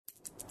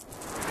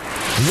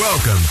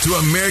Welcome to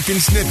American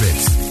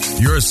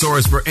Snippets, your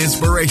source for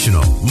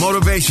inspirational,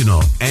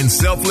 motivational, and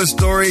selfless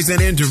stories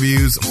and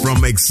interviews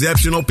from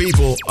exceptional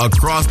people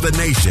across the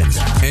nation.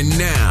 And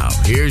now,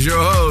 here's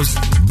your host,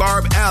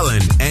 Barb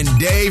Allen and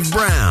Dave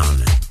Brown.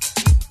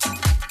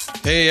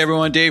 Hey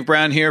everyone, Dave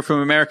Brown here from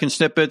American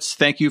Snippets.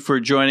 Thank you for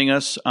joining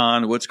us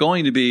on what's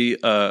going to be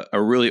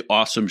a really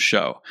awesome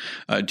show.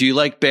 Do you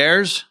like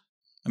bears?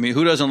 I mean,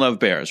 who doesn't love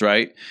bears,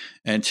 right?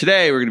 And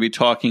today we're going to be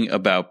talking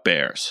about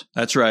bears.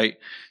 That's right.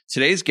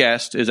 Today's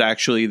guest is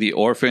actually the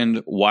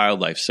Orphaned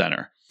Wildlife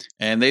Center,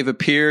 and they've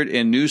appeared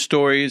in news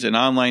stories and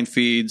online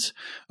feeds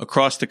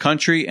across the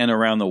country and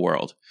around the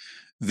world.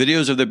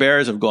 Videos of the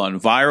bears have gone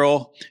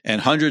viral,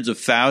 and hundreds of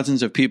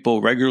thousands of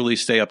people regularly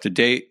stay up to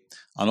date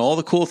on all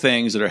the cool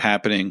things that are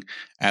happening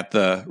at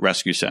the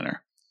rescue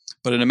center.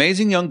 But an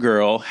amazing young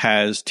girl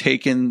has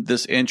taken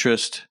this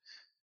interest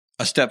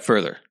a step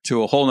further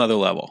to a whole nother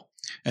level.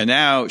 And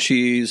now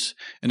she's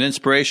an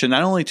inspiration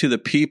not only to the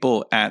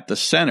people at the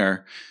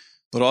center,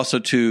 but also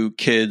to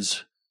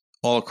kids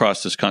all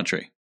across this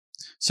country.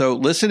 So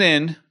listen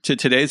in to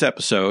today's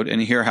episode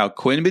and hear how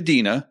Quinn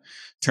Medina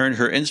turned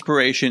her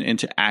inspiration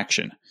into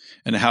action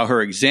and how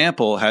her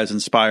example has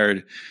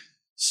inspired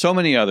so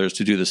many others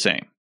to do the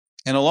same.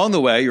 And along the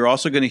way, you're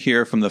also going to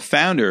hear from the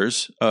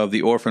founders of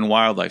the Orphaned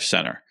Wildlife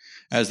Center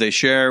as they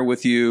share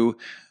with you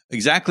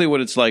exactly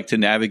what it's like to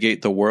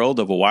navigate the world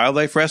of a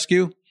wildlife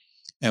rescue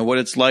and what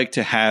it's like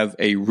to have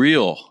a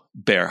real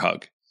bear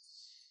hug.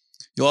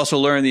 You'll also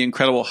learn the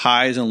incredible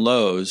highs and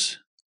lows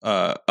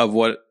of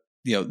what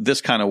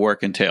this kind of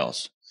work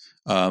entails,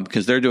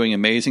 because they're doing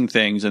amazing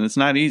things and it's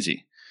not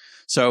easy.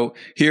 So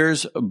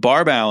here's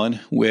Barb Allen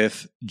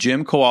with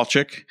Jim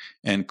Kowalczyk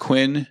and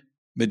Quinn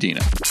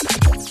Medina.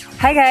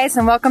 Hi guys,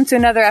 and welcome to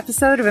another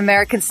episode of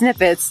American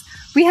Snippets.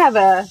 We have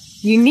a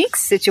unique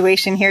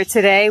situation here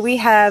today. We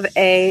have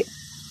a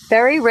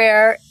very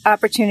rare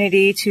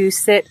opportunity to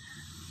sit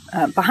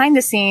behind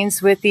the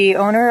scenes with the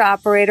owner,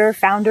 operator,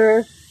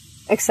 founder,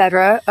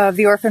 etc. of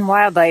the Orphaned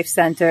Wildlife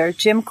Center,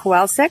 Jim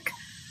Kowalczyk.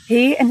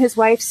 He and his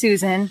wife,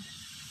 Susan,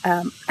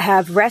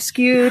 have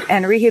rescued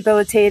and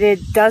rehabilitated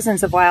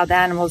dozens of wild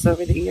animals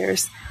over the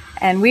years.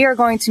 And we are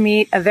going to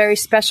meet a very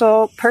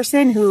special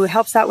person who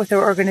helps out with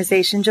their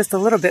organization just a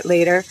little bit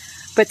later.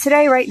 But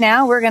today, right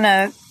now, we're going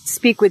to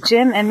speak with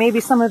Jim and maybe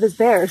some of his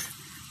bears.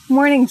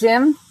 Morning,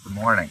 Jim. Good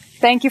morning.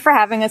 Thank you for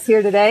having us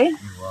here today. You're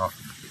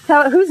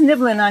welcome. Who's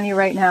nibbling on you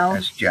right now?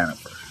 That's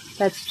Jennifer.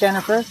 That's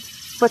Jennifer.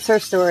 What's her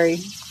story?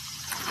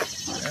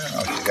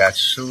 She got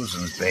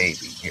Susan's baby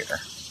here.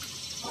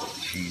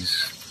 She's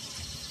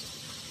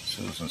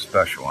Susan's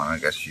special one. I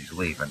guess she's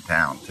leaving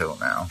town too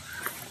now.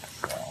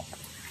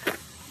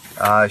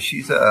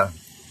 She's a...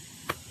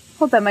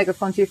 Hold that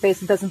microphone to your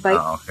face. It doesn't bite.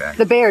 Oh, okay.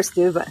 The bears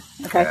do, but...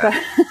 Okay.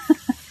 Yeah.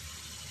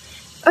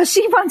 Oh,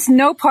 she wants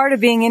no part of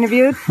being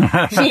interviewed.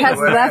 She has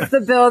left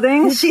the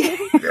building.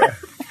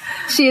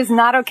 She is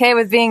not okay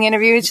with being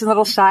interviewed. She's a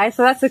little shy,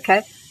 so that's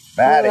okay.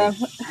 Batty.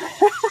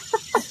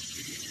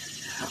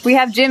 We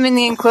have Jim in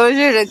the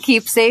enclosure to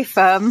keep safe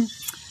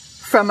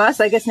from us.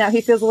 I guess now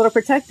he feels a little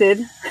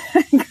protected.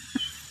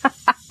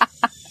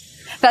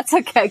 That's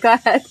okay. Go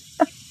ahead.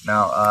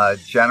 Now,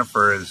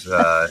 Jennifer is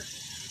a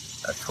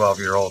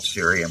 12-year-old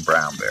Syrian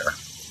brown bear.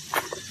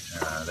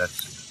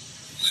 That's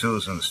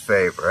Susan's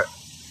favorite.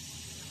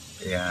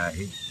 Yeah,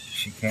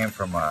 she came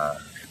from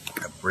a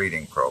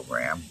breeding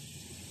program,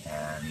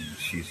 and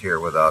she's here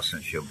with us,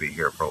 and she'll be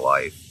here for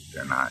life.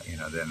 They're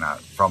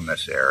not from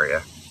this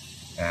area,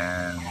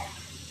 and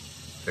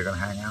they're going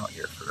to hang out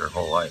here for their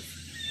whole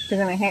life. They're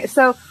going to hang.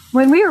 So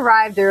when we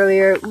arrived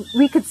earlier,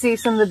 we could see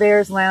some of the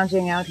bears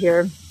lounging out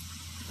here,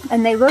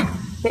 and they look.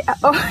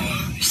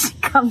 She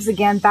comes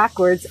again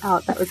backwards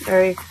out. That was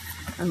very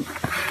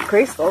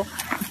graceful.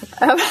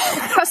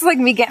 That was like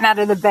me getting out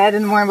of the bed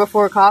in the morning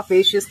before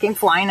coffee. She just came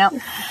flying out.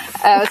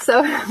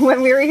 So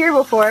when we were here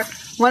before,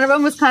 one of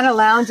them was kind of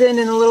lounging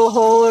in a little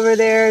hole over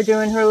there,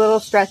 doing her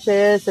little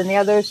stretches, and the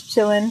other's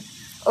chilling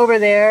over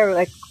there,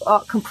 like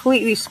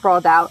completely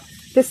sprawled out.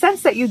 The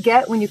sense that you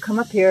get when you come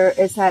up here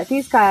is that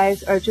these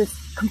guys are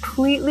just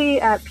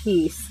completely at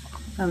peace,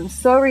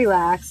 so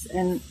relaxed.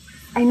 And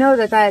I know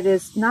that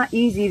is not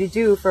easy to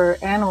do for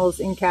animals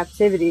in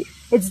captivity.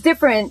 It's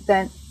different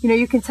than,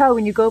 you can tell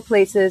when you go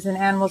places and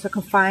animals are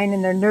confined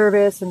and they're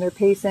nervous and they're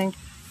pacing.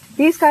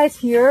 These guys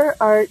here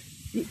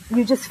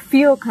you just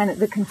feel kind of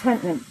the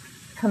contentment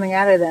coming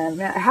out of them.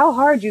 How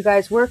hard you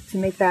guys work to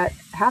make that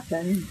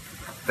happen?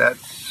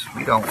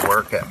 We don't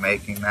work at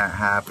making that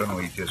happen.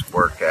 We just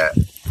work at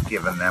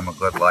giving them a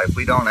good life.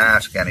 We don't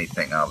ask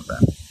anything of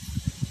them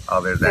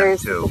other than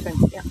to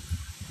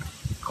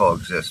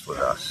coexist with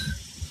us.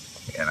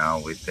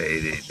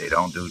 They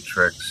don't do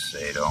tricks.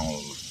 They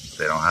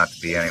don't have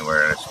to be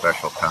anywhere at a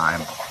special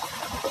time.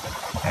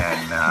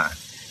 And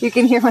you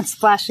can hear one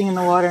splashing in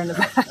the water in the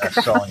background.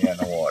 That's Sonia in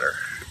the water.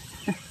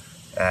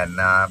 And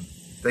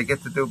they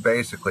get to do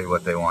basically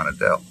what they want to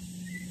do.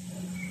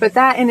 But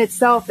that in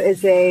itself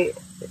is the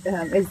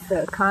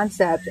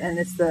concept, and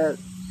it's the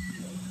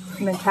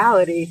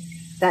mentality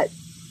that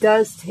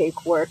does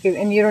take work,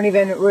 and you don't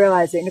even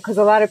realize it, because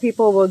a lot of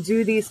people will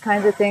do these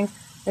kinds of things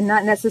and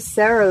not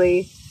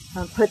necessarily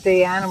put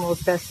the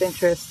animal's best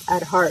interest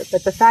at heart.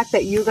 But the fact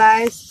that you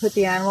guys put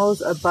the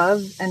animals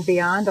above and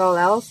beyond all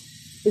else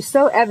is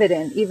so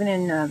evident, even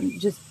in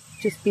just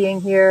being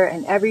here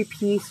and every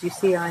piece you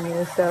see on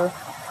you. So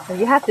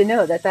you have to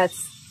know that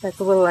that's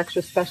a little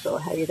extra special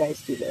how you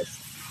guys do this.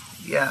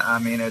 Yeah, I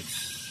mean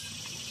it's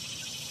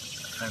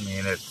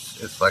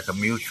like a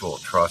mutual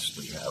trust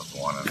we have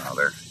for one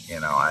another. You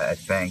know, I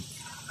think,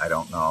 I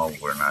don't know,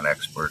 we're not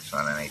experts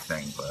on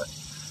anything, but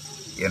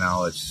you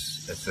know,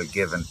 it's a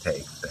give and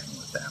take thing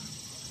with them.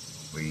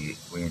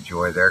 We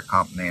enjoy their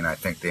company, and I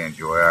think they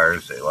enjoy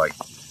ours. They like,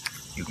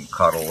 you can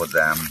cuddle with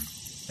them.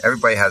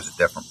 Everybody has a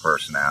different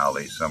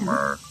personality. Some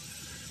are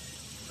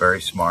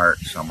very smart,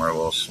 some are a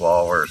little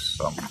slower,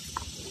 some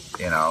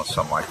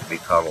like to be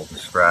cuddled and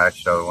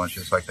scratched, other ones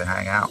just like to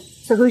hang out.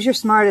 So who's your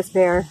smartest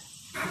bear?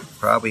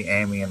 Probably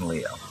Amy and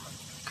Leo.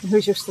 And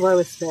who's your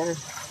slowest bear?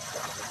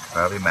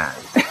 Probably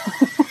Maddie.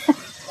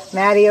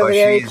 Maddie over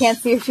there, you can't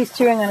see her, she's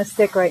chewing on a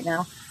stick right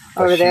now,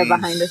 over there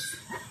behind us.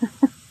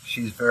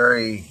 She's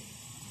very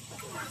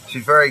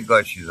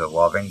good. She's a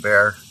loving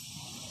bear,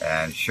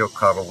 and she'll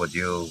cuddle with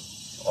you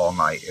all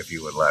night if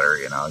you would let her.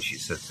 You know, she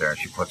sits there and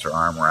she puts her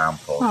arm around,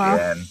 pulls you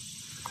in.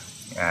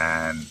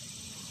 And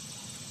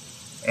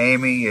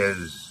Amy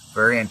is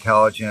very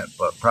intelligent,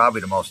 but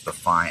probably the most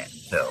defiant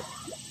too.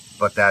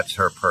 But that's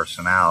her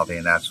personality,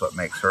 and that's what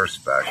makes her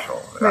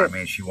special. Right. I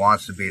mean, she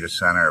wants to be the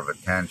center of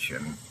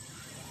attention.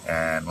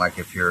 And like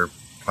if you're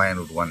playing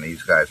with one of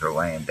these guys or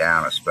laying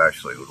down,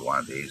 especially with one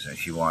of these, and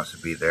she wants to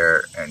be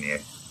there, and you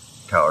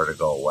tell her to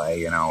go away,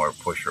 you know, or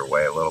push her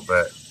away a little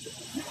bit,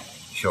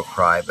 she'll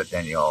cry, but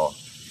then you'll,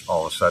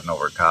 all of a sudden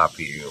over top of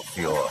you, you'll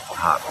feel a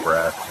hot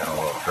breath and a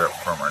little drip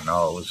from her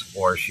nose,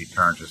 or she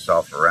turns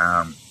herself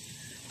around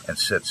and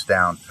sits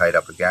down tight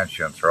up against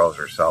you and throws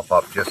herself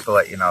up just to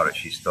let you know that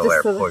she's still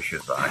there,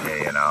 pushes on you,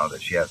 you know,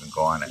 that she hasn't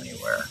gone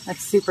anywhere.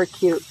 That's super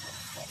cute.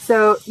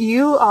 So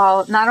you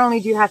all, not only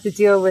do you have to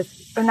deal with,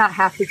 or not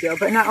have to deal,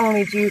 but not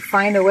only do you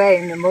find a way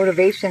and the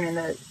motivation and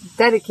the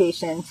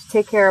dedication to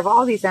take care of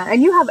all these animals,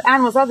 and you have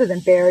animals other than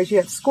bears, you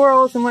have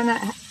squirrels and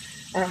whatnot,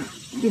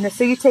 you know,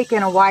 so you take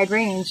in a wide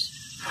range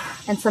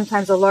and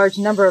sometimes a large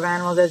number of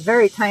animals that's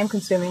very time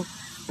consuming,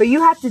 but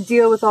you have to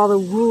deal with all the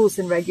rules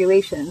and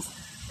regulations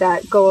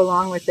that go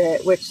along with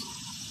it, which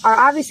are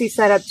obviously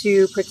set up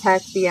to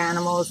protect the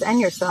animals and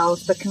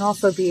yourselves, but can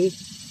also be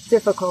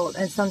difficult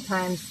and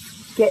sometimes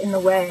get in the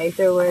way.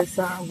 There was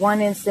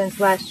one instance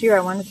last year, I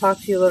want to talk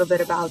to you a little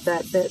bit about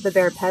that, the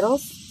bear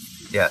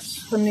Petals. Yes.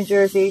 From New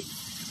Jersey.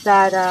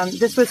 That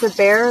this was a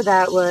bear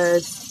that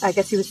was, I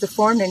guess he was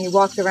deformed and he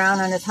walked around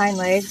on his hind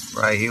legs.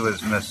 Right, he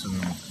was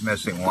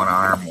missing one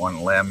arm,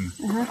 one limb,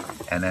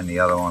 and then the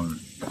other one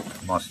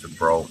must have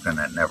broken.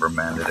 It never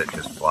mended, it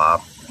just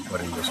flopped,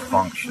 but he was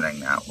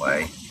functioning that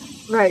way.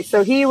 Right,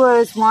 so he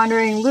was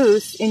wandering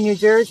loose in New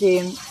Jersey,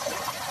 and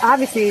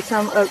obviously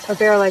a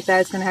bear like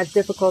that is going to have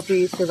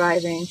difficulty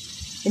surviving.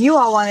 And you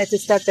all wanted to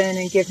step in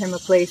and give him a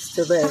place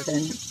to live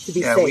and to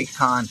be safe.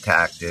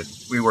 Yeah,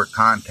 we were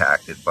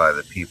contacted by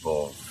the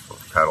people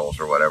for Petals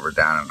or whatever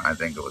down in, I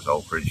think it was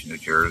Oak Ridge, New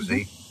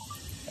Jersey.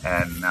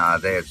 And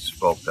they had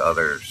spoke to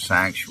other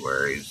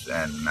sanctuaries,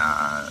 and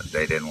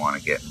they didn't want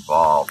to get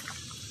involved.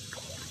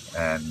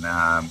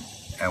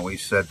 And we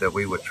said that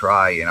we would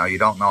try. You know, you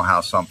don't know how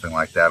something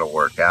like that will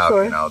work out.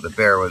 Sure. You know, the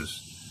bear was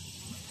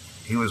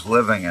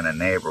living in a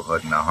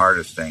neighborhood, and the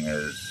hardest thing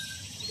is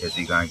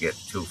he going to get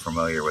too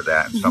familiar with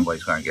that, and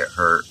somebody's going to get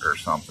hurt or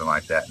something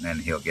like that, and then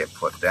he'll get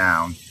put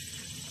down,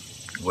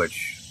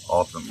 which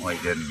ultimately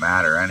didn't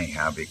matter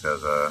anyhow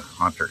because a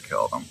hunter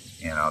killed him.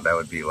 You know, that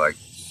would be like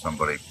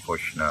somebody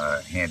pushing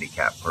a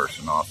handicapped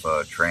person off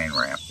a train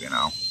ramp, you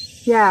know.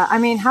 Yeah, I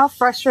mean, how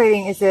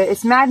frustrating is it?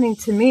 It's maddening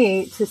to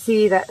me to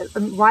see that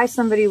why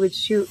somebody would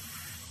shoot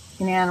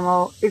an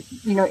animal,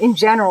 you know, in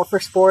general for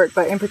sport,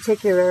 but in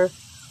particular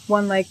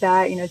one like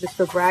that, you know, just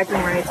for bragging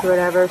rights or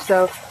whatever.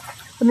 So,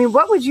 I mean,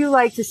 what would you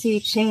like to see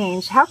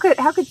change? How could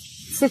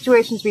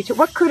situations be?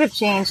 What could have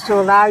changed to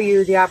allow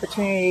you the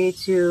opportunity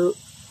to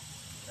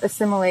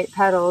assimilate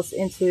Petals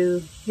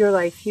into your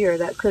life here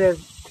that could have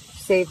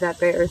saved that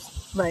bear's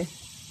life?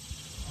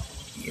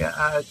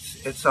 Yeah,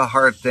 it's a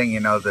hard thing, you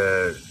know.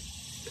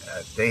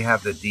 They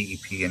have the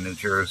DEP in New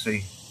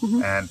Jersey,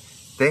 and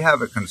they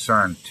have a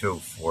concern too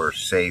for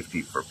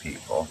safety for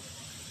people.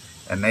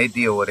 And they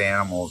deal with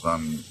animals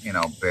on, you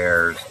know,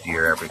 bears,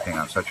 deer, everything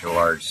on such a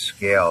large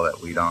scale that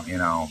we don't, you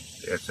know,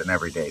 it's an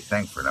everyday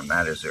thing for them.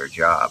 That is their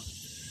job.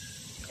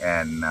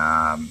 And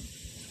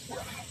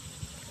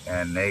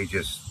they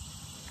just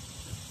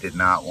did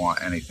not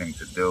want anything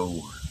to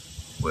do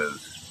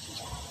with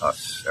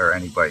us or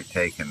anybody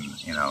taking,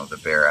 you know, the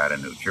bear out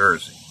of New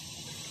Jersey.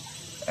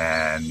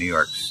 And New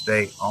York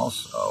State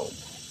also,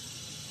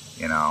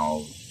 you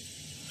know,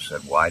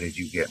 said, why did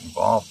you get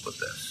involved with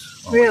this?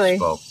 When we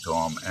spoke to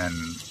them, and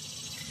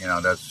you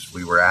know,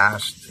 we were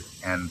asked,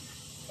 and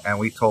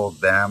we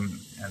told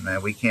them, and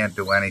then we can't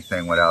do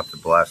anything without the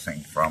blessing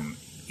from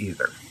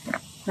either.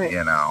 Right.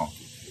 You know,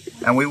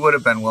 And we would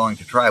have been willing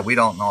to try. We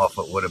don't know if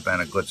it would have been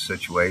a good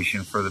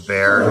situation for the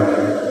bear,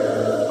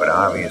 but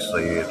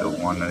obviously the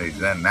one that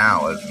he's in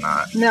now is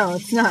not. No,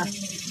 it's not.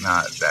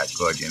 Not that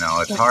good, you know.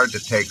 It's hard to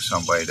take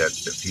somebody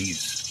that's, if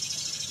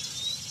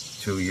he's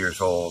 2 years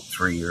old,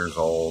 3 years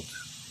old,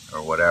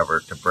 or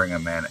whatever, to bring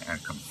him in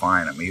and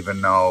confine him,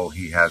 even though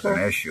he has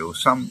an issue.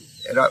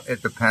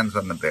 It depends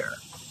on the bear.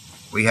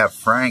 We have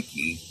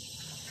Frankie,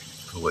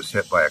 who was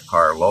hit by a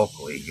car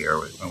locally here.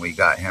 When we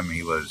got him,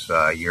 he was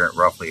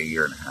roughly a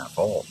year and a half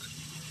old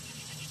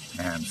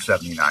and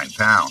 79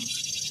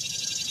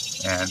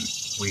 pounds. And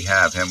we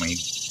have him, he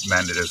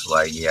mended his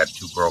leg. He had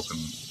 2 broken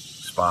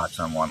spots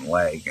on one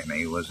leg, and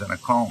he was in a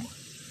coma.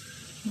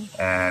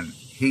 And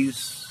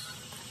he's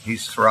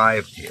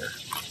thrived here.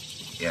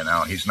 You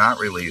know, he's not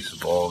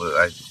releasable.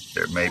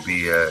 There may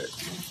be a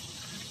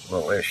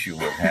little issue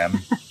with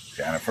him,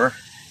 Jennifer.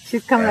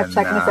 She's coming up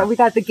checking us out. We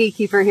got the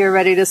gatekeeper here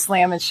ready to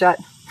slam it shut.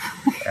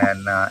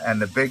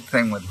 And the big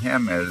thing with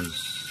him is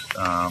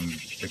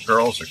the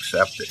girls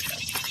accepted him.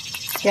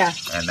 Yeah.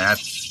 And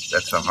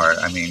that's a hard.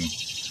 I mean,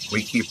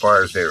 we keep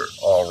ours. They're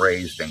all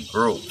raised in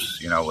groups,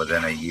 you know,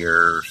 within a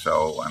year or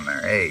so on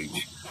their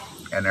age,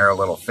 and they're a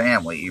little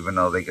family. Even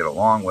though they get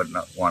along with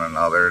one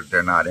another,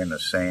 they're not in the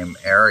same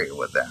area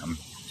with them.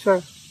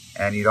 Sure.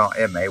 And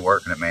it may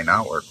work and it may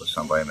not work with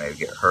somebody. May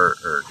get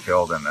hurt or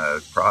killed in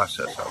the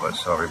process of it.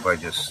 So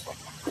everybody just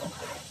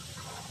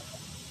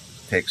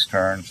takes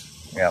turns.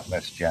 Yeah,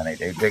 Miss Jenny.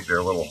 They dig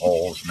their little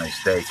holes and they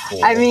stay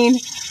cool. I mean,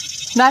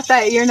 not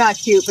that you're not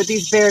cute, but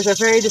these bears are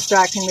very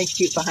distractingly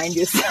cute behind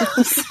you. So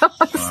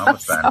I'm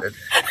offended.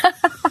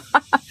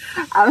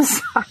 I'm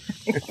sorry.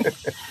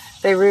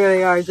 They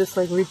really are just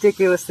like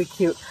ridiculously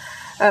cute.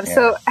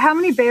 So how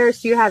many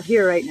bears do you have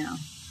here right now?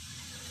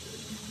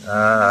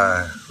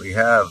 We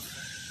have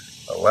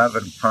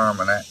 11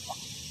 permanent,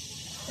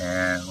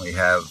 and we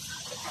have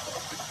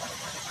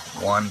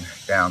one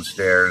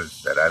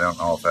downstairs that I don't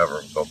know if ever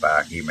will go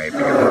back. He may be a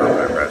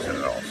permanent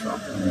resident also.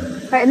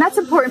 Right, and that's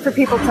important for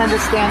people to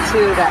understand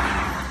too,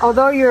 that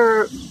although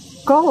your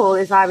goal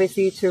is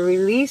obviously to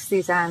release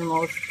these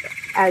animals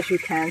as you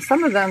can,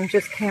 some of them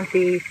just can't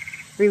be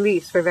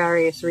released for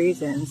various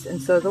reasons.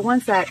 And so the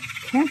ones that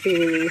can't be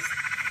released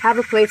have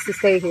a place to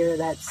stay here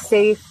that's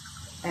safe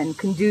and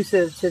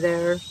conducive to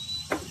their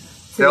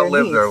They'll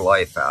live their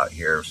life out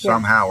here.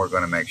 Somehow we're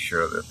going to make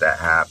sure that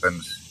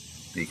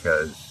happens,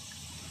 because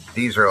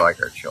these are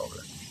like our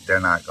children. They're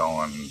not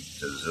going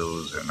to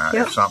zoos. They're not.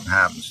 If something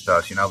happens to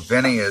us, you know,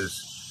 Vinny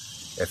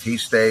is, if he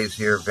stays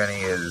here,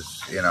 Vinny is,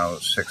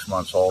 6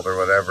 months old or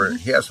whatever,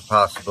 he has a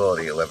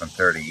possibility of living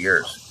 30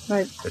 years.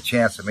 Right. The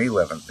chance of me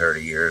living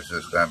 30 years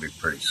is going to be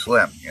pretty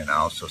slim,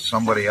 so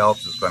somebody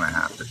else is going to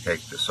have to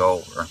take this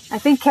over. I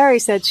think Carrie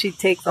said she'd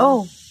take them.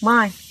 Oh,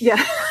 my.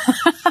 Yeah.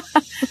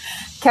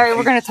 Carrie,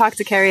 we're going to talk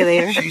to Carrie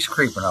later. She's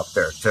creeping up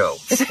there, too.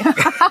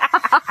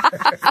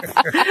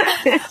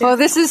 Well,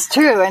 this is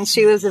true, and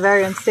she lives a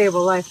very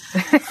unstable life.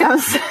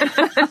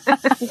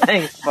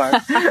 Thanks,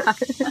 Barb.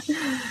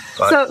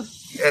 But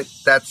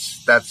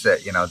that's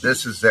it.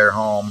 This is their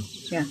home.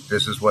 Yeah.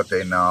 This is what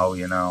they know,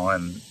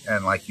 and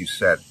like you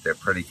said, they're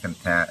pretty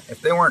content.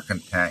 If they weren't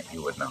content,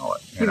 you would know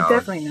it. You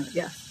definitely know it,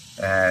 yeah.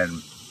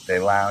 And they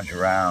lounge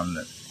around.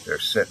 They're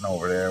sitting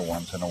over there.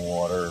 One's in the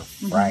water.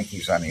 Mm-hmm.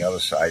 Frankie's on the other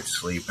side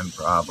sleeping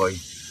probably.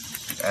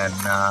 And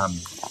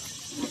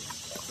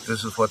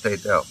this is what they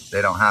do.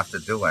 They don't have to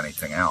do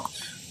anything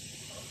else.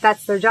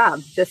 That's their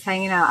job, just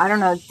hanging out. I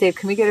don't know, Dave,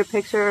 can we get a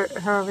picture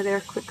of her over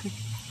there quickly?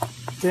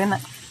 Doing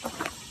that.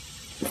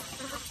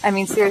 I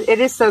mean, seriously,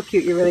 it is so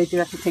cute. You really do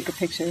have to take a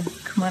picture.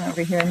 Come on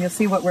over here, and you'll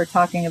see what we're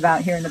talking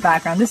about here in the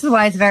background. This is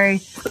why it's a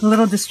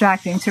little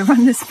distracting to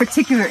run this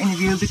particular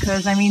interview,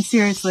 because, I mean,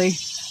 seriously,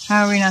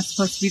 how are we not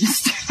supposed to be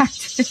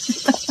distracted?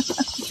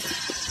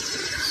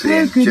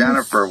 See,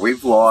 Jennifer,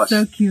 we've lost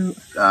so cute.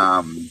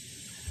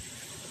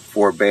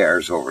 4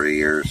 bears over the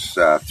years,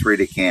 3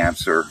 to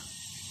cancer,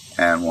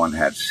 and 1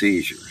 had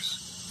seizures.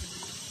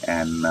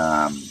 And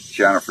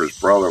Jennifer's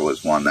brother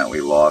was one that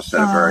we lost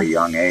at a very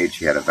young age.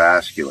 He had a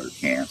vascular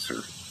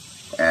cancer.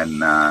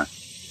 And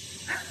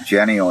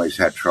Jenny always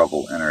had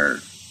trouble in her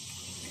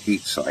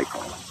heat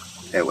cycle.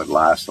 It would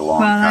last a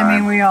long time. Well, I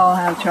mean, we all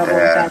have trouble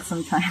with that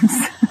sometimes.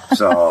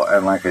 So,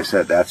 and like I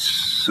said, that's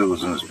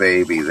Susan's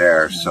baby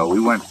there. Yeah. So we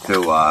went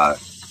to,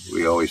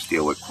 we always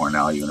deal with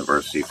Cornell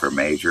University for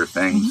major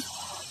things.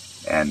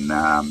 Mm-hmm.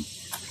 And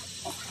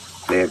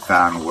they had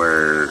found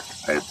where,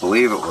 I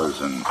believe it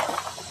was in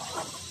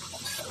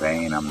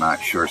Spain, I'm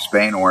not sure,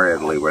 Spain or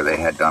Italy, where they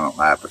had done it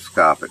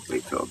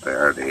laparoscopically to a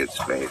bear. They had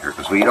spayed her.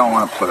 Because we don't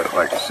want to put it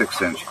like a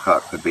 6-inch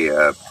cut. Could be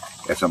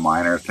it's a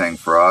minor thing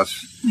for us.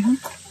 Mm-hmm.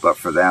 But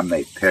for them,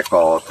 they pick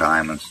all the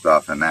time and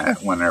stuff. And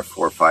that when they're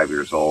 4 or 5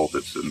 years old,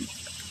 it's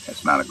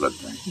not a good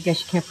thing. I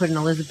guess you can't put an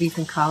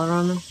Elizabethan collar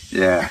on them?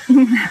 Yeah.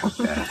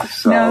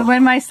 So, no,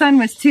 when my son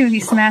was 2, he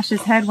smashed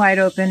his head wide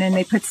open, and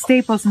they put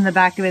staples in the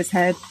back of his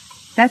head.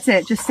 That's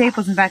it, just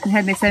staples in the back of the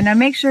head. And they said, now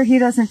make sure he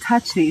doesn't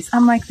touch these.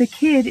 I'm like, the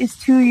kid is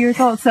 2 years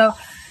old. So,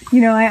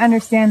 I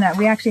understand that.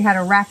 We actually had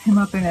to wrap him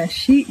up in a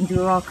sheet and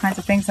do all kinds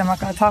of things I'm not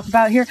going to talk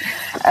about here.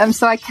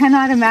 So I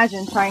cannot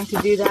imagine trying to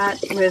do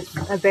that with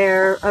a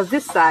bear of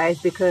this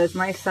size, because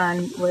my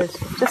son was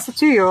just a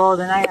 2-year-old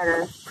and I had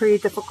a pretty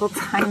difficult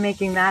time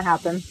making that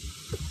happen.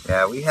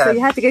 Yeah, So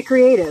you had to get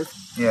creative.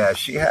 Yeah,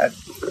 she had,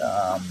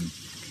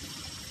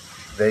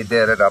 they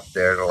did it up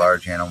there, the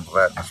large animal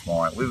vet this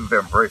morning. We've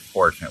been very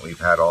fortunate. We've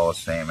had all the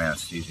same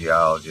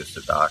anesthesiologists,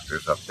 the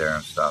doctors up there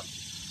and stuff.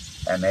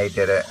 And they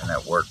did it, and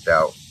it worked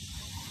out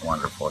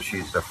wonderful.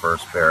 She's the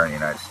first bear in the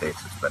United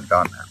States that's been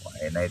done that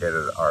way. And they did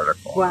an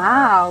article.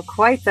 Wow,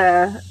 quite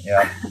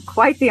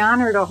the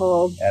honor to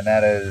hold. And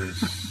that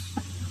has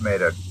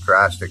made a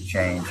drastic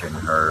change in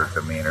her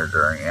demeanor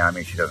during, I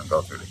mean, she doesn't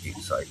go through the heat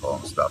cycle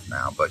and stuff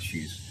now, but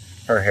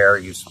her hair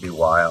used to be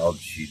wild.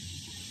 She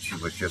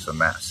was just a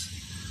mess.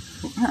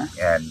 Huh.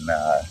 And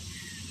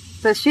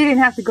so she didn't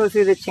have to go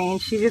through the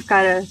change. She just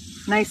got a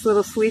nice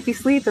little sleepy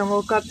sleep and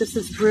woke up just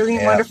this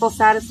brilliant, wonderful,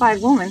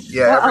 satisfied woman.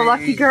 Yeah, a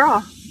lucky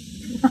girl.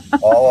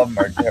 All of them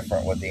are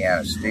different with the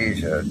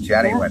anesthesia.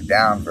 Jenny went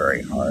down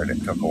very hard.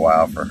 It took a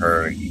while for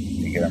her to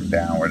get them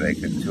down where they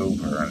could tube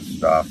her and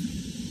stuff,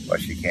 but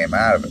she came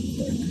out of it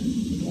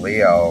quick.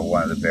 Leo,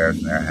 one of the bears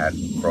in there,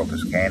 broke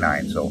his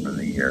canines over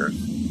the years,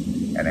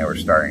 and they were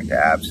starting to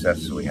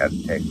abscess, so we had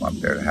to take him up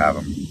there to have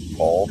him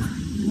pulled.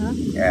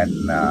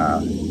 And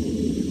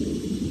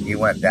he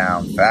went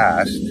down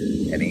fast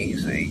and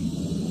easy,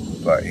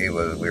 but we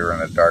were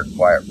in a dark,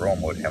 quiet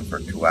room with him for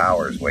 2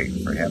 hours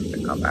waiting for him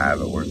to come out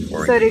of it.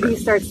 So did he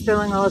start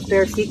spilling all his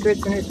bear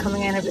secrets when he was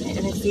coming out of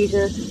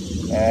anesthesia?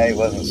 He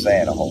wasn't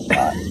saying a whole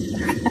lot.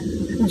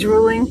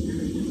 Drooling?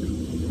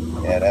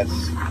 Yeah,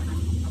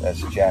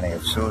 that's Jenny.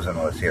 If Susan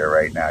was here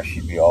right now,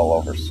 she'd be all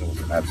over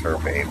Susan. That's her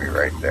baby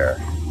right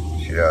there.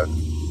 She does.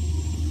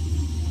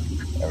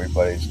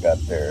 Everybody's got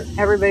their...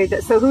 Everybody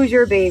does. So who's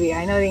your baby?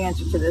 I know the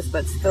answer to this,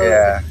 but still...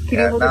 Yeah, can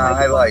you hold the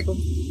microphone? I like...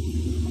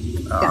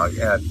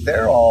 yeah,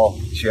 they're all...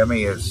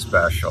 Jimmy is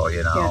special,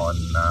 and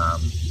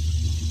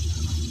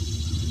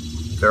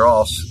they're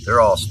all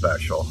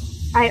special.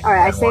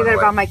 I say that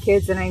about my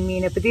kids, and I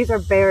mean it, but these are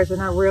bears. They're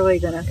not really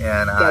going to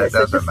get it. It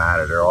doesn't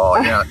matter. They're all,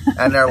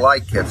 and they're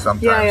like kids.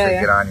 Sometimes they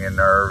get on your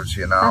nerves,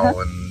 and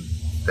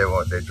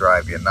they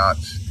drive you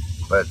nuts.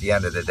 But at the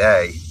end of the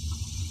day,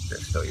 they're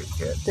still your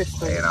kids. They're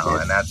still your kids.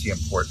 And that's the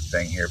important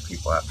thing here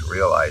people have to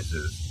realize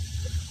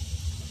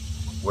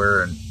is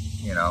we're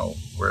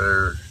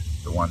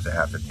the ones that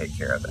have to take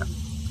care of them.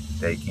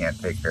 They can't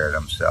take care of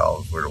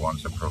themselves. We're the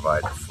ones that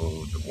provide the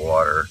food, the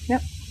water,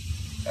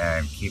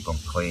 and keep them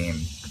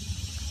clean.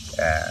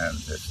 And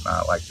it's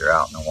not like they're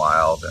out in the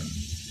wild. And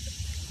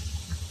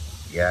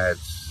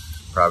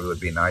it's probably would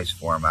be nice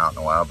for them out in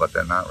the wild, but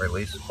they're not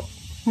releasable.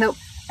 Nope.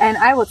 And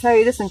I will tell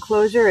you, this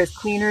enclosure is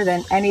cleaner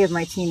than any of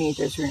my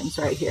teenagers' rooms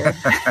right here.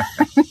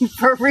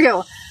 For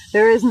real.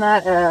 There is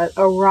not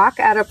a rock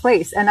out of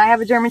place. And I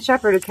have a German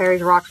Shepherd who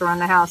carries rocks around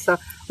the house. So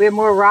we have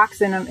more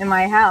rocks in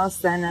my house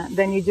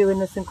than you do in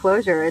this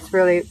enclosure. It's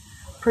really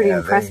pretty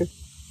impressive.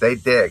 They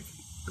dig.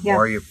 The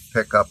more you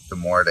pick up, the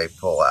more they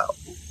pull out.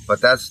 But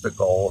that's the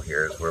goal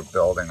here, is we're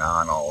building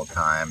on all the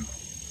time.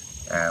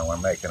 And we're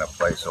making a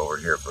place over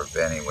here for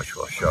Vinny, which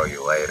we'll show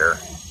you later.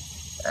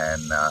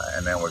 And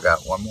then we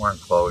got one more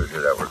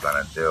enclosure that we're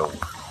going to do,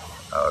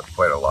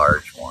 quite a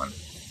large one.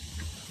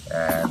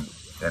 And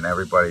then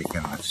everybody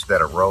can,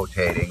 instead of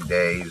rotating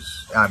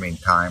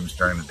times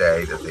during the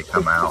day that they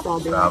come out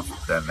and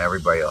stuff, then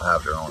everybody will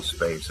have their own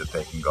space that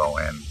they can go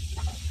in.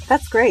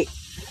 That's great.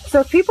 So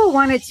if people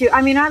wanted to,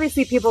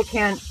 obviously people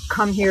can't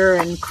come here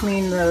and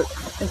clean the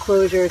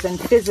enclosures and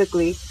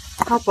physically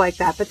help like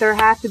that, but there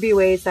have to be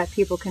ways that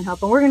people can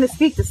help. And we're going to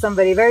speak to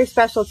somebody very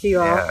special to you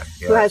all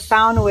who has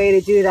found a way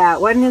to do that.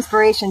 What an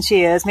inspiration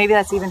she is. Maybe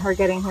that's even her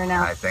getting here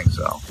now. I think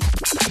so.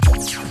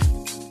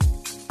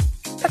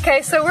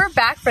 Okay, so we're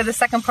back for the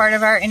second part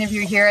of our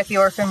interview here at the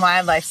Orphan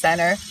Wildlife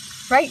Center.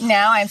 Right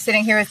now, I'm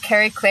sitting here with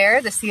Carrie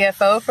Claire, the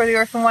CFO for the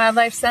Orphan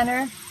Wildlife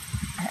Center,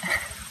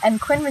 and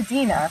Quinn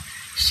Medina.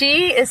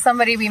 She is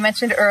somebody we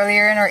mentioned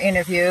earlier in our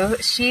interview.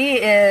 She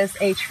is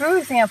a true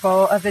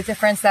example of the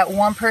difference that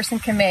one person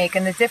can make,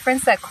 and the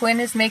difference that Quinn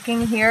is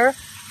making here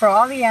for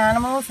all the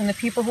animals and the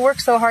people who work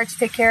so hard to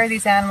take care of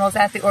these animals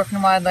at the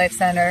Orphan Wildlife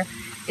Center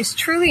is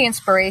truly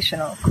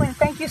inspirational. Quinn,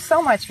 thank you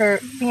so much for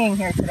being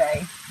here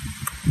today.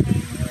 I'm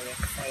really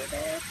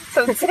excited.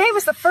 So today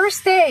was the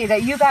first day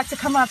that you got to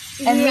come up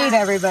and meet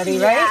everybody,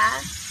 right? Yeah.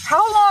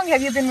 How long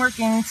have you been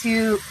working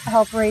to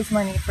help raise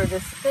money for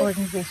this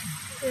organization?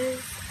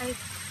 Is, I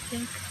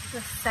think,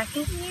 the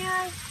second year,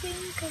 I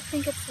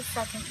think it's the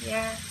second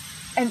year.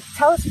 And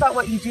tell us about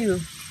what you do.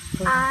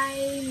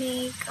 I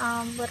make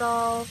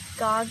little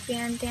dog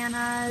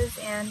bandanas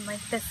and like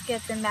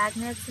biscuits and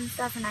magnets and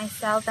stuff, and I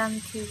sell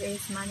them to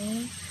raise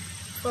money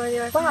for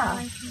the Orphan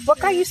Wildlife Center. What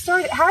got you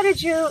started? How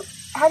did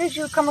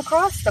you come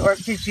across the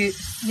orphan?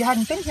 You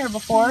hadn't been here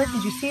before? No.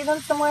 Did you see them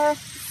somewhere?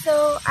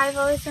 So I've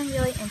always been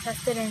really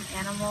interested in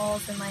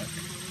animals and like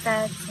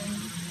pets and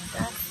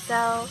stuff.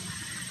 So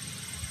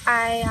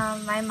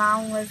my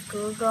mom was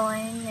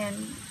Googling and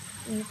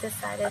we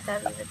decided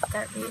that we would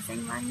start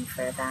raising money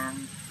for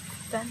them.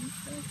 It's been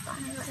really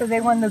fun. So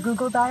they won the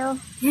Google dial?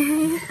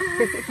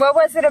 What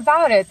was it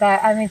about it?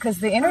 Because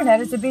the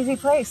internet is a busy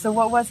place. So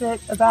what was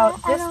it about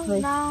I this don't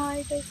place?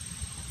 know.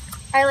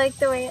 I like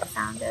the way it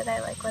sounded.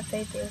 I like what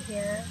they do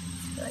here.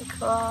 It's really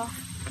cool.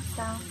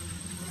 So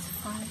it's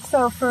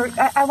fun. So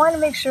I want to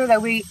make sure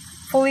that we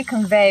fully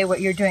convey what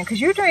you're doing, because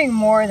you're doing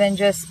more than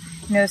just,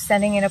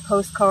 sending in a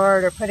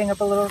postcard or putting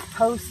up a little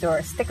post or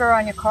a sticker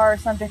on your car or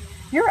something.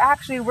 You're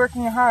actually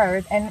working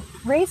hard and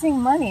raising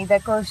money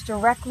that goes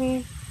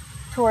directly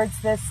towards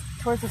this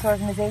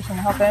organization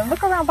to help it. And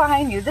look around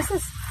behind you. This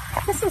is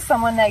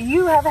someone that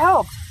you have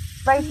helped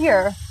right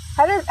here.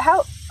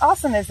 How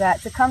awesome is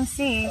that to come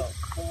see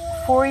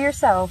for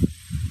yourself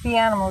the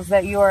animals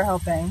that you are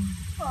helping?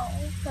 Oh,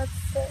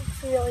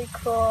 that's really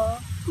cool.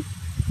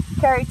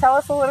 Carrie, tell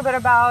us a little bit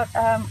about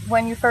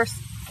when you first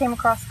came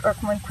across, or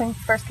when Quinn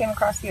first came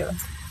across you.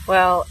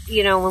 Well,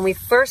 when we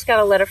first got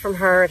a letter from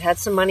her, it had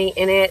some money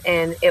in it,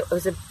 and it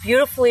was a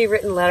beautifully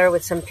written letter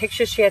with some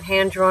pictures she had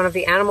hand-drawn of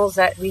the animals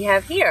that we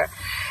have here.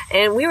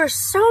 And we were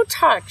so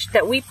touched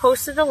that we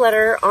posted the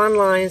letter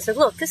online and said,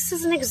 look, this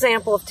is an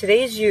example of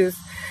today's youth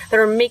that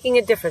are making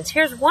a difference.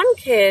 Here's one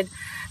kid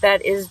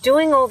that is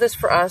doing all this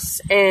for us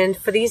and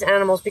for these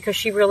animals because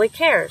she really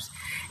cares.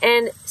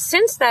 And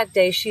since that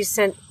day, she's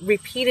sent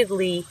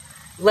repeatedly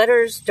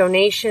letters,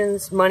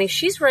 donations, money.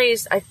 She's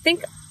raised, I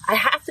think, I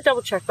have to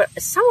double check, but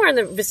somewhere in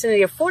the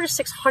vicinity of $400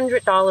 to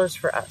 $600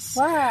 for us.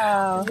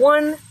 Wow.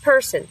 One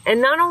person.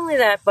 And not only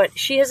that, but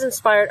she has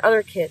inspired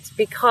other kids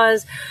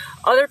because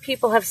other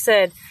people have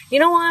said, you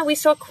know what, we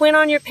saw Quinn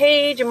on your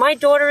page, and my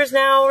daughter is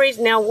now raised.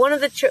 Now one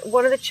of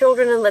the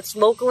children that's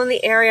local in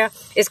the area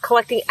is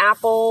collecting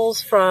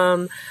apples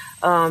from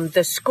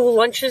the school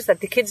lunches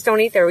that the kids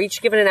don't eat. They're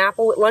each given an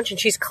apple at lunch, and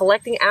she's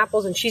collecting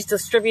apples and she's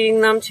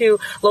distributing them to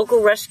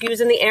local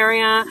rescues in the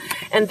area.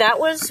 And that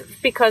was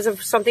because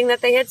of something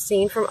that they had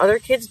seen from other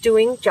kids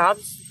doing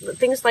jobs,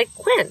 things like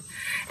Quinn.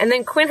 And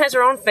then Quinn has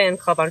her own fan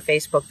club on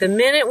Facebook. The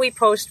minute we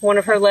post one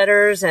of her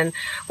letters and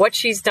what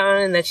she's done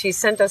and that she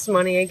sent us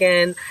money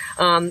again,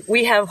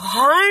 we have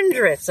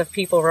hundreds of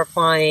people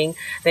replying.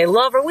 They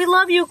love her. We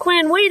love you,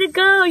 Quinn. Way to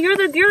go.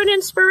 You're an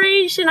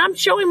inspiration. I'm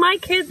showing my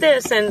kid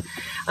this. And,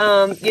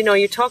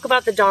 you talk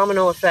about the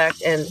domino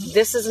effect, and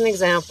this is an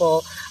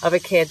example of a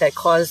kid that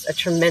caused a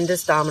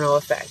tremendous domino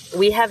effect.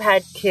 We have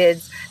had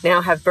kids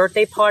now have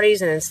birthday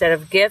parties, and instead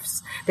of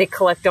gifts, they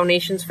collect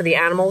donations for the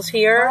animals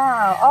here.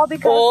 Wow,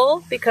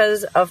 all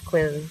because of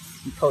Quinn's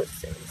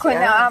postings. Quinn,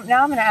 yeah.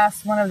 now I'm going to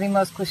ask one of the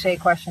most cliche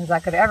questions I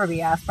could ever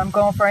be asked, but I'm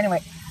going for it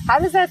anyway. How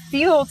does that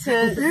feel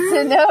to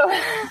know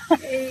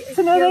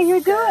that you're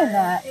doing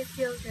that? It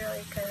feels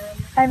really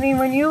good. I mean,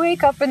 when you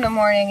wake up in the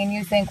morning and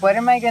you think, what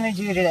am I going to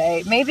do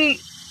today? Maybe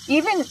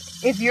even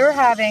if you're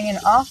having an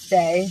off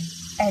day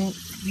and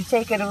you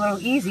take it a little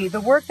easy,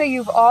 the work that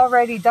you've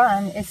already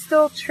done is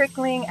still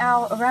trickling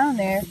out around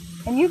there,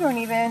 and you don't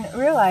even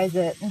realize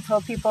it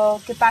until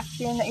people get back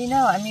to you and let you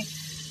know. I mean,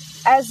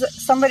 as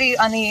somebody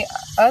on the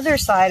other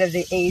side of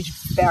the age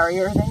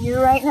barrier than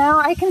you right now,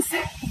 I can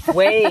say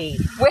way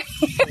on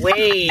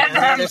the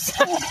other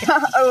side.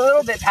 A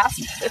little bit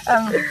past.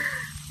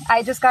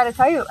 I just got to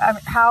tell you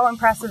how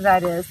impressive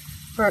that is.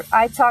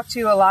 I talk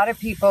to a lot of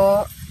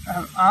people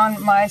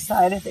on my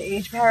side of the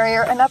age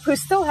barrier and up who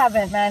still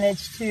haven't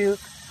managed to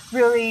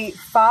really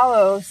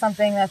follow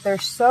something that they're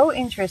so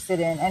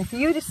interested in. And for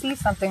you to see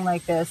something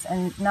like this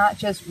and not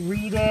just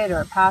read it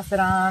or pass it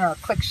on or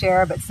click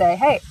share, but say,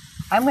 hey,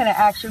 I'm going to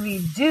actually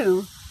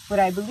do what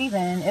I believe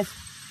in, it's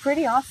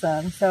pretty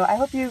awesome. So I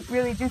hope you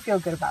really do feel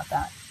good about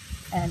that.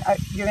 And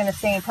you're going to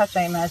stay in touch,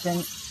 I imagine,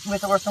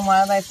 with the Orphan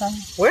Wildlife Center?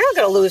 We're not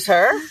going to lose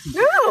her.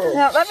 No.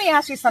 Now, let me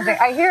ask you something.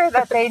 I hear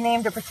that they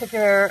named a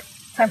particular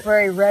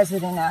temporary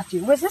resident after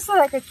you. Was this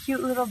like a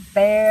cute little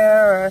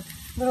bear or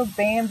little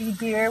Bambi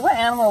deer? What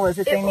animal was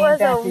it they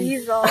named after you?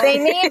 It was a weasel. They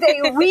named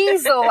a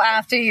weasel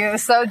after you.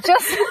 So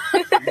just,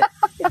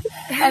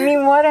 I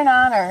mean, what an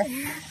honor.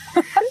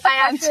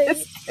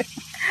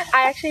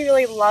 I actually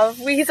really love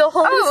weasels.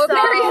 Oh, well,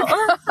 there you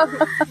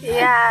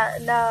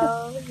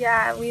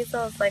go.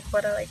 Weasels, I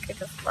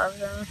just love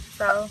them.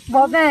 So.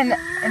 Well, then,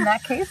 in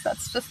that case,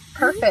 that's just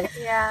perfect.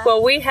 Yeah.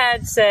 Well, we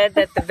had said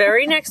that the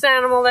very next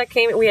animal that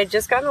came, we had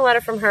just gotten a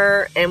letter from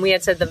her, and we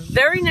had said the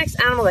very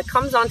next animal that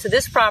comes onto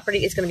this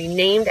property is going to be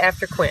named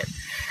after Quinn.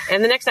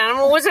 And the next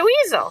animal was a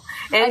weasel.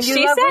 And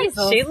she said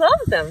weasels. She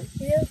loved them.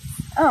 Yeah.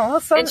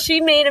 Oh, well, and she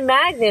made a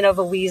magnet of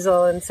a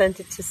weasel and sent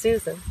it to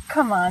Susan.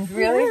 Come on,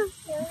 really?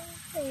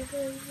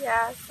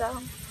 Yeah, so.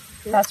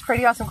 That's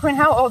pretty awesome. Quinn,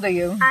 how old are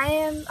you? I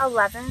am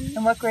 11.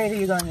 And what grade are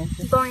you going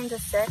into? Going to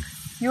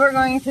 6th. You are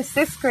going into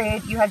 6th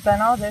grade. You have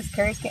done all this.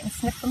 Carrie's getting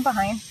sniffed from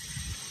behind.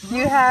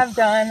 You have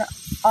done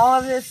all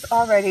of this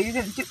already.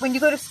 When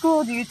you go to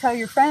school, do you tell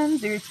your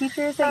friends or your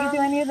teachers that you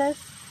do any of this?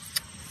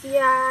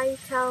 Yeah, I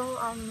tell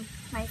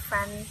my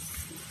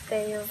friends.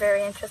 They are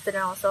very interested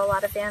in also a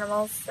lot of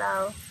animals,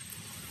 so.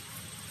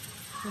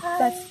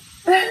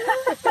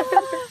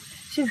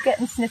 She's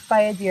getting sniffed by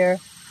a deer.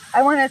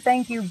 I want to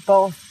thank you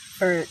both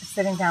for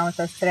sitting down with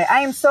us today.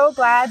 I am so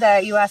glad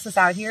that you asked us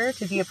out here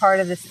to be a part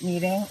of this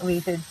meeting. We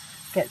did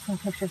get some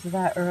pictures of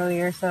that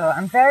earlier. So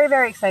I'm very,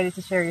 very excited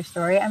to share your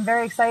story. I'm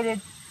very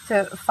excited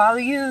to follow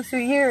you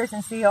through years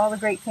and see all the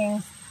great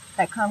things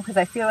that come, because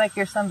I feel like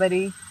you're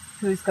somebody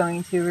who's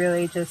going to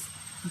really just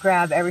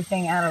grab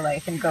everything out of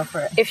life and go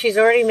for it. If she's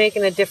already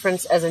making a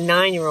difference as a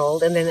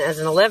 9-year-old and then as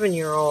an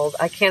 11-year-old,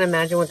 I can't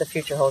imagine what the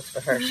future holds for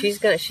her. She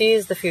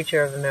is the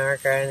future of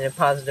America in a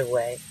positive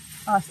way.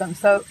 Awesome.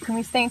 So can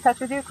we stay in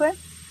touch with you, Quinn?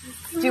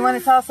 Do you want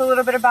to tell us a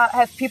little bit about,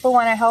 if people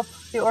want to help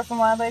the Orphan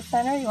Wildlife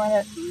Center, you want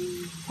to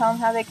tell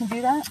them how they can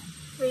do that?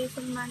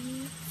 Raising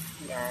money.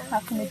 Yeah. How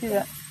can they do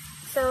that?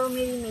 So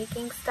maybe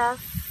making stuff,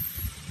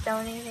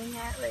 donating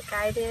it like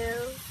I do.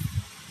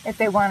 If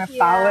they want to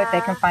follow it, they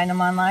Yeah. can find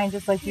them online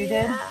just like you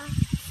did?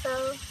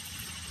 So,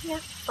 yeah,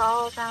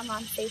 follow them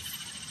on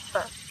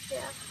Facebook.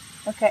 Yeah.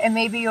 Okay, and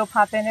maybe you'll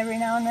pop in every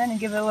now and then and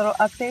give it a little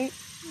update?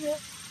 Yeah.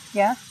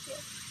 Yeah?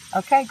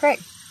 Okay,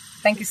 great.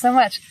 Thank you so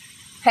much.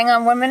 Hang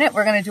on 1 minute.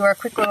 We're going to do our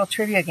quick little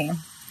trivia game.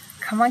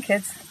 Come on,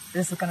 kids.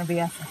 This is going to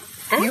be awesome.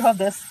 You hold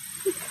this.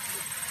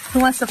 Who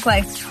wants to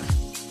play?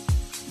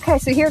 Okay,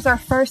 so here's our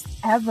first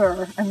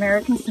ever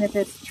American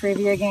Snippets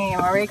trivia game.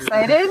 Are we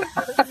excited?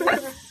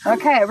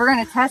 Okay, we're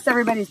going to test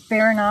everybody's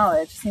bear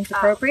knowledge. Seems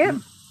appropriate.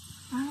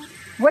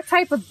 What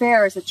type of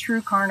bear is a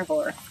true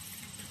carnivore?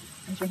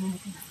 Raise your hand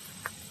again.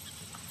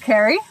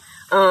 Carrie?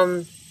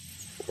 A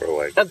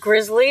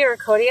grizzly or a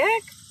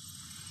Kodiak?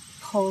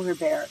 Polar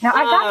bear. Now,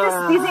 I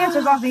got these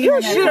answers off the You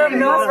internet. should have too.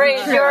 known.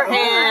 Raise your I'm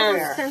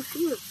hand.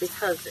 confused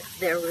because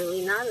they're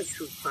really not a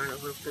true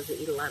carnivore because they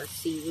eat a lot of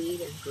seaweed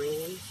and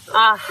greens. So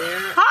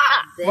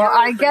Aha! Well,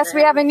 I guess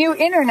we have a new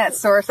internet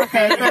source.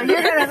 Okay, so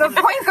the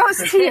point goes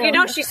to you. You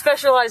know she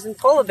specialized in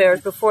polar bears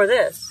before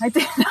this. I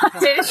did not.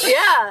 Did she?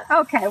 Yeah.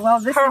 Okay,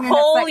 well, this Her internet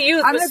whole site,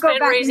 youth I'm was going to go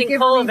spent back raising and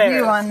give polar a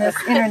review bears. on this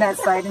internet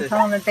site and tell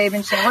them that they've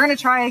been sharing. We're going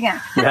to try again.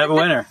 You have a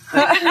winner.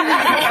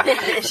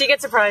 She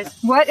gets a prize.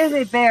 What is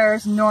a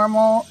bear's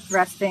normal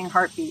resting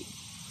heartbeat?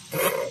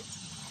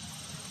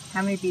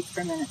 How many beats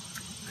per minute?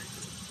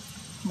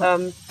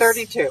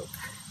 32.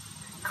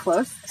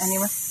 Close.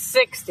 Anyone?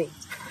 60.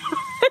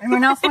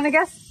 Anyone else want to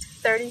guess?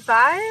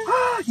 35?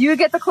 You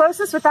get the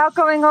closest without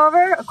going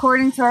over.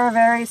 According to our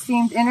very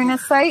esteemed internet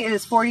site, it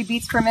is 40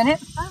 beats per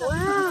minute.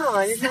 Wow,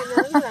 I did not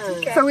know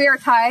that. So we are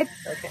tied.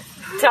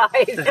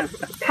 Died.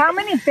 How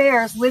many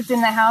bears lived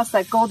in the house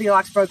that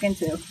Goldilocks broke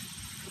into?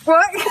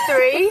 What?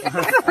 3.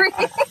 3.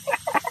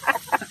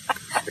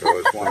 There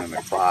was one in the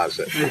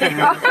closet.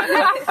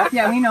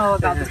 Yeah, we know all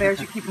about the bears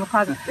you keep in the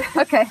closet.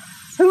 Okay.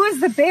 Who is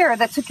the bear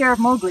that took care of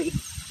Mowgli?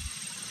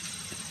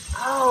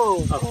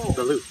 Oh.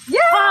 Baloo.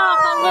 Yeah!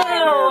 Oh,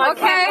 Baloo.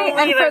 Okay,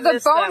 and for the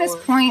bonus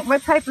point. point,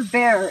 what type of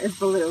bear is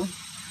Baloo?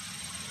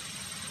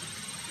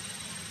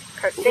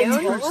 Sloth?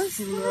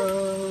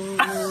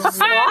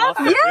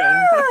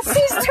 Yes,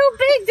 he's too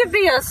big to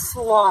be a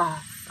sloth.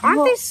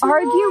 Aren't they small?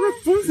 Argue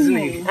with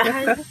Disney.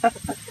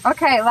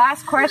 Okay,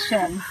 last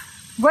question.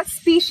 What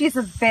species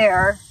of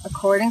bear,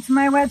 according to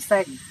my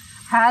website,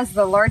 has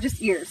the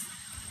largest ears?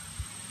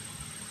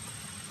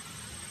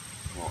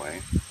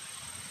 Boy.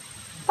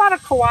 About a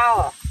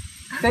koala.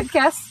 Good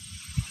guess.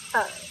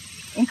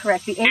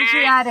 Incorrect. The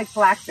Asiatic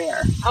black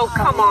bear. Oh,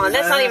 come on.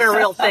 That's not even a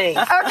real thing.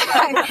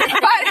 Okay,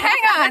 but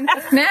hang on.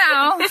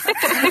 Now.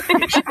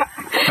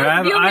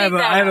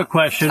 I have a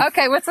question.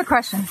 Okay, what's the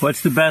question? What's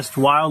the best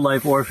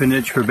wildlife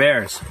orphanage for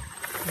bears?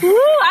 Ooh,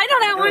 I know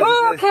that one.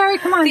 Oh, Carrie,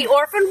 come on. The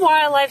Orphan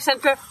Wildlife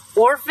Center,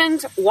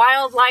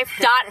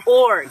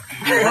 orphanedwildlife.org.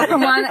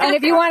 Come on. And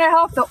if you want to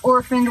help the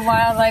Orphaned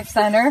Wildlife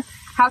Center,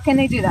 how can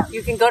they do that?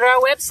 You can go to our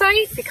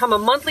website, become a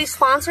monthly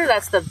sponsor.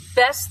 That's the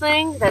best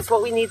thing. That's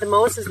what we need the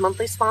most is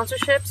monthly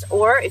sponsorships.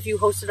 Or if you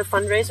hosted a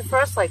fundraiser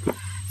for us, like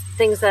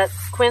things that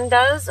Quinn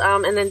does,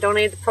 and then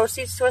donate the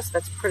proceeds to us,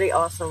 that's pretty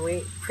awesome.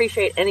 We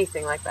appreciate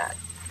anything like that.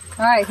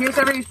 All right, here's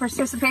everybody's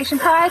participation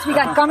prize. We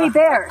got gummy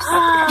bears.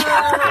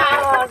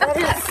 Oh, that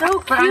is so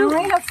cute. But I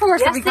only have 4,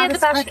 so we Yesterday got at to the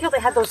spread. Bashkill,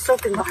 they had those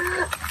soaking. Oh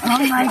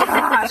my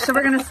gosh! So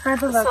we're gonna spread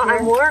those So up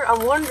here.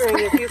 I'm wondering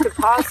if you could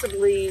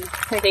possibly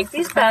take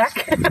these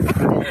back and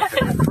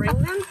bring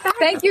them back.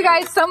 Thank you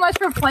guys so much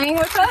for playing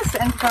with us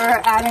and for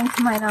adding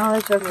to my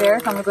knowledge of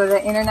bears. I'm gonna go to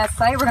the internet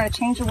site. We're gonna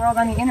change the world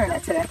on the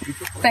internet today.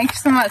 Thank you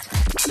so much.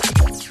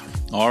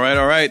 All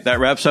right. That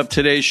wraps up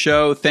today's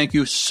show. Thank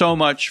you so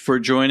much for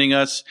joining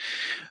us.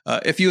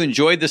 If you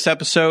enjoyed this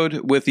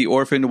episode with the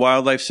Orphaned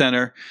Wildlife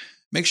Center,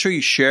 make sure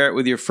you share it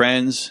with your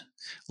friends.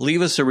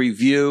 Leave us a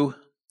review.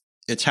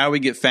 It's how we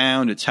get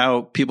found. It's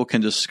how people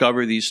can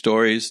discover these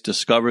stories,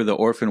 discover the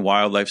Orphaned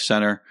Wildlife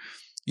Center.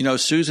 You know,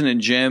 Susan and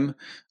Jim,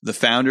 the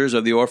founders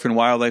of the Orphaned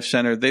Wildlife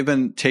Center, they've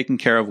been taking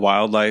care of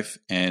wildlife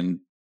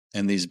and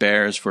these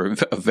bears for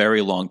a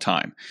very long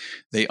time.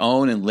 They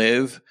own and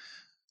live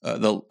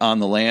on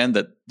the land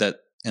that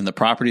and the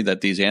property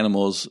that these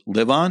animals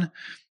live on.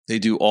 They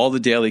do all the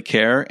daily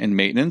care and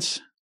maintenance.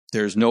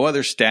 There's no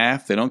other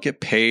staff. They don't get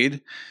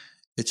paid.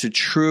 It's a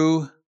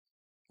true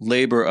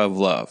labor of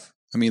love.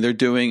 I mean, they're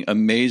doing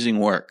amazing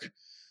work.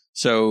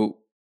 So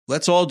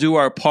let's all do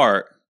our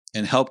part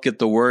and help get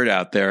the word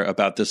out there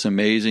about this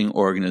amazing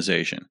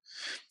organization.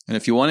 And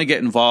if you want to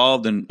get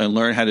involved and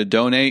learn how to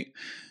donate,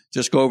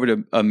 just go over to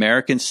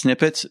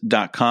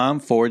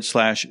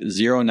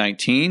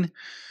americansnippets.com/019.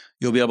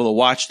 You'll be able to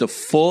watch the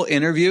full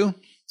interview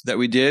that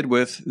we did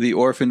with the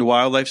Orphaned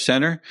Wildlife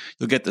Center.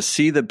 You'll get to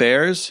see the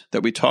bears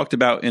that we talked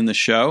about in the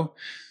show.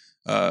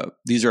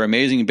 These are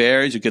amazing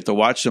bears. You get to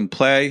watch them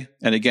play.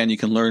 And again, you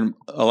can learn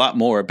a lot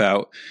more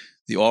about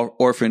the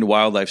Orphaned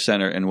Wildlife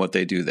Center and what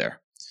they do there.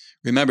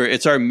 Remember,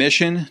 it's our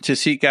mission to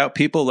seek out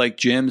people like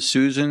Jim,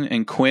 Susan,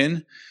 and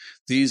Quinn.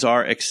 These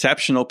are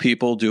exceptional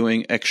people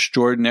doing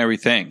extraordinary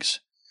things.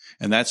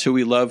 And that's who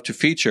we love to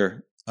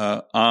feature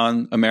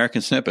on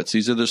American Snippets.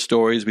 These are the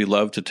stories we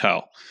love to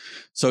tell.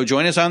 So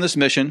join us on this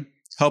mission.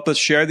 Help us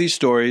share these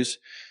stories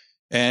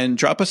and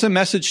drop us a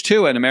message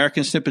too at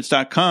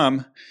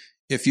americansnippets.com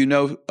if you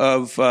know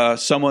of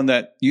someone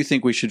that you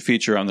think we should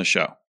feature on the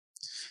show.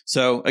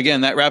 So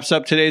again, that wraps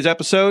up today's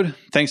episode.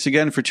 Thanks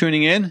again for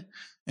tuning in,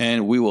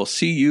 and we will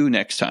see you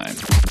next time.